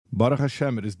Baruch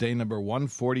Hashem, it is day number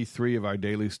 143 of our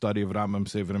daily study of Rambam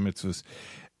Sefer Hamiitzvos.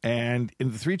 And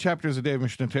in the 3 chapters a day of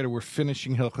Mishnah Torah, we're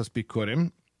finishing Hilchos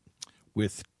Bikurim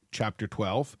with chapter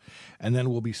 12. And then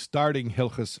we'll be starting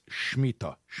Hilchos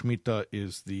Shemitah. Shemitah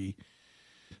is the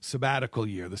sabbatical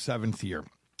year, the 7th year,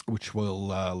 which we'll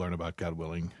learn about, God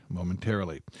willing,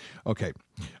 momentarily. Okay,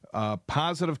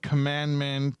 Positive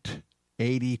Commandment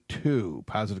 82.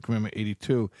 Positive Commandment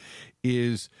 82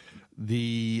 is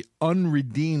the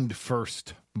unredeemed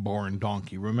firstborn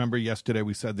donkey. Remember yesterday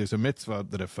we said there's a mitzvah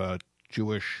that if a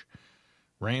Jewish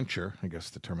rancher, I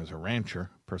guess the term is a rancher,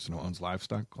 person who owns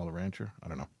livestock, called a rancher, I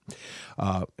don't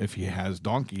know, if he has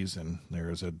donkeys and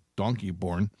there is a donkey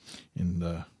born in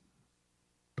the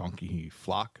donkey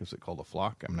flock, is it called a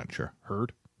flock? I'm not sure.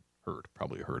 Herd,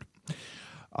 probably a herd.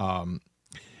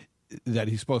 That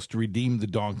he's supposed to redeem the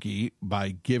donkey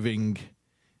by giving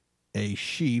a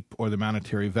sheep or the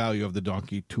monetary value of the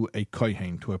donkey to a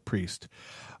kohen, to a priest.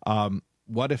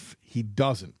 What if he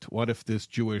doesn't? What if this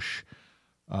Jewish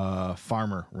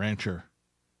farmer, rancher,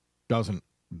 doesn't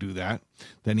do that?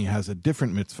 Then he has a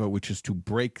different mitzvah, which is to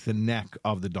break the neck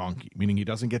of the donkey, meaning he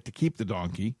doesn't get to keep the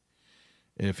donkey.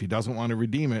 If he doesn't want to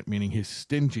redeem it, meaning he's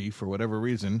stingy for whatever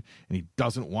reason, and he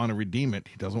doesn't want to redeem it,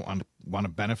 he doesn't want to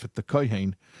benefit the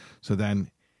kohen, so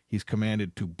then he's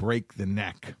commanded to break the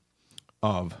neck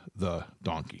of the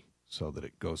donkey so that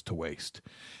it goes to waste.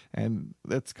 And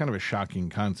that's kind of a shocking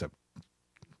concept.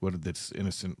 What did this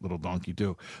innocent little donkey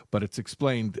do? But it's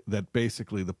explained that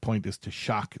basically the point is to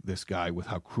shock this guy with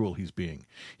how cruel he's being.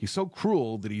 He's so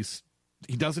cruel that he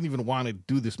doesn't even want to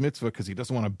do this mitzvah because he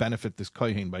doesn't want to benefit this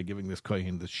kohen by giving this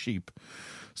kohen this sheep.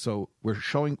 So we're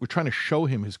trying to show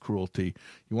him his cruelty.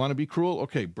 You want to be cruel?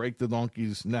 Okay, break the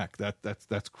donkey's neck.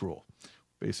 That's cruel.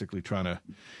 Basically trying to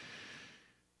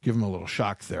give him a little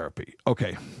shock therapy.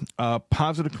 Okay,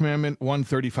 Positive Commandment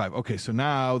 135. Okay, so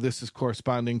now this is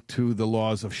corresponding to the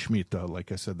laws of Shemitah,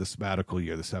 like I said, the sabbatical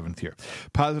year, the 7th year.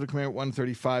 Positive Commandment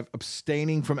 135,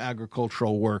 abstaining from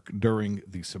agricultural work during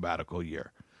the sabbatical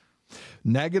year.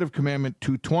 Negative Commandment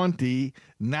 220,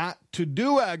 not to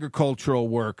do agricultural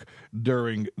work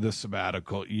during the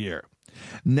sabbatical year.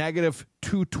 Negative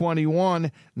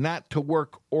 221, not to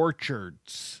work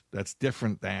orchards. That's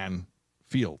different than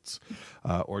fields.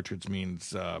 Orchards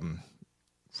means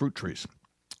fruit trees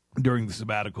during the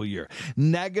sabbatical year.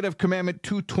 Negative Commandment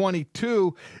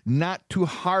 222, not to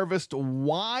harvest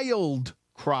wild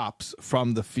crops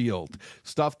from the field.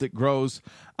 Stuff that grows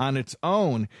on its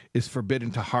own is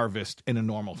forbidden to harvest in a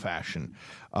normal fashion.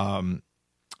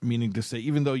 Meaning to say,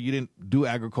 even though you didn't do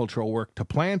agricultural work to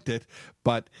plant it,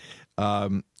 but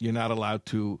you're not allowed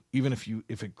to, even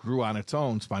if it grew on its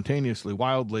own spontaneously,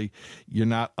 wildly, you're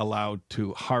not allowed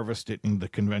to harvest it in the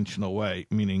conventional way,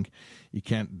 meaning you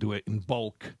can't do it in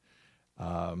bulk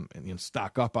and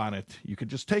stock up on it. You could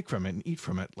just take from it and eat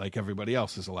from it like everybody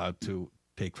else is allowed to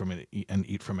take from it and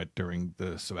eat from it during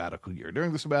the sabbatical year.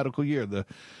 During the sabbatical year,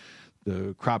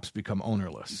 the crops become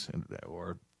ownerless,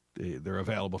 or they're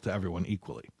available to everyone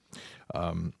equally.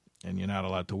 And you're not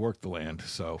allowed to work the land.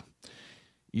 So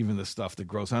even the stuff that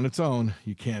grows on its own,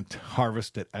 you can't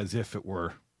harvest it as if it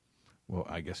were, well,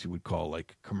 I guess you would call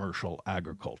like commercial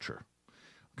agriculture.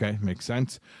 Okay, makes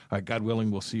sense? God willing,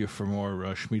 we'll see you for more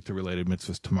Shemitah-related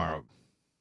mitzvahs tomorrow.